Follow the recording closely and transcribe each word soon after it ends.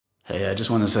Hey, I just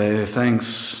want to say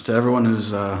thanks to everyone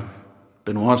who's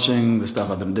been watching the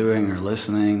stuff I've been doing or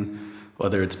listening,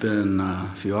 whether it's been a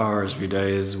few hours, a few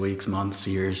days, weeks, months,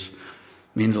 years. It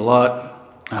means a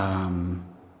lot.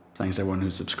 Thanks to everyone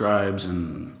who subscribes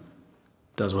and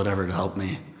does whatever to help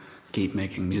me keep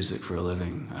making music for a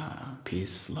living.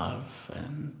 Peace, love,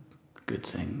 and good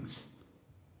things.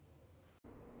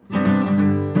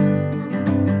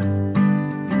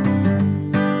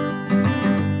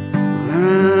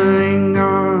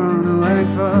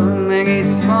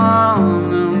 Maggie's farm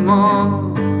no more.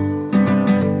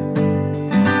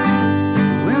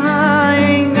 When I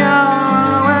ain't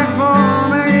gonna work for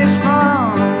Maggie's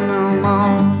farm no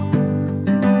more.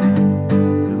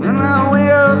 When I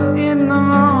wake up in the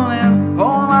morning,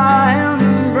 hold my hands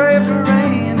and pray for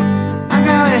rain. I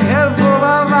got a head full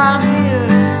of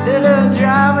ideas that are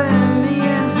driving me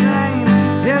insane.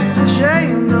 It's a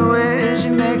shame the way she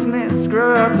makes me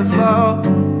screw up the floor.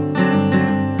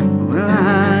 Well,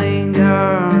 I ain't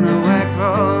gonna work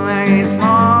for Maggie's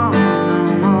farm no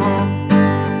more.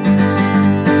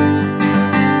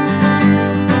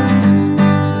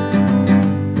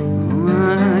 Oh,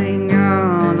 I ain't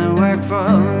gonna work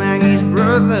for Maggie's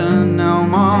brother no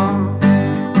more.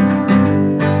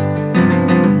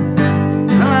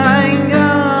 Well, I ain't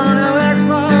gonna work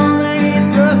for Maggie's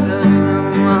brother no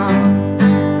more.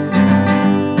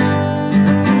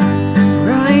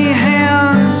 Well, he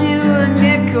hands you a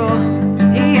nickel,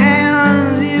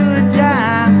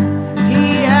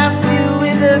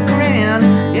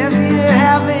 if you're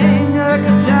having a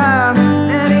good time,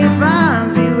 and he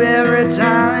finds you every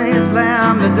time you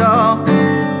slam the door.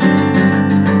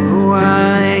 Oh,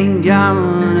 I ain't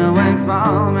gonna work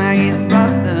for Maggie's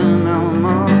brother no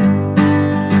more.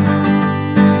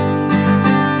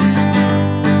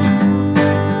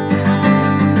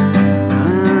 I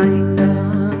ain't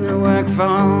gonna work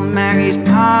for Maggie's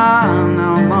pa no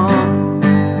more.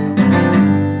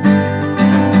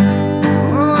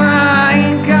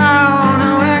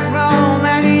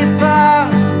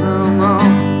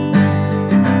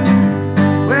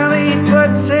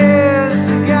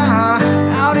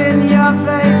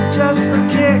 Just for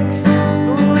kicks.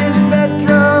 Oh, his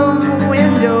bedroom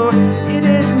window, it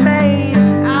is made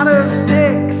out of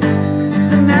sticks.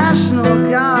 The National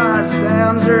Guard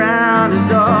stands around his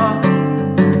door.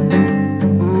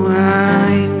 Oh,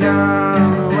 I ain't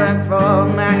gonna work for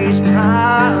Maggie's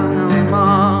pa no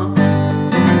more.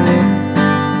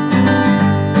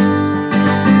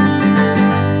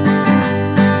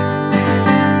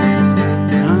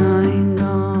 I ain't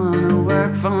gonna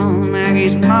work for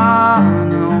Maggie's ma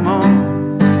no more.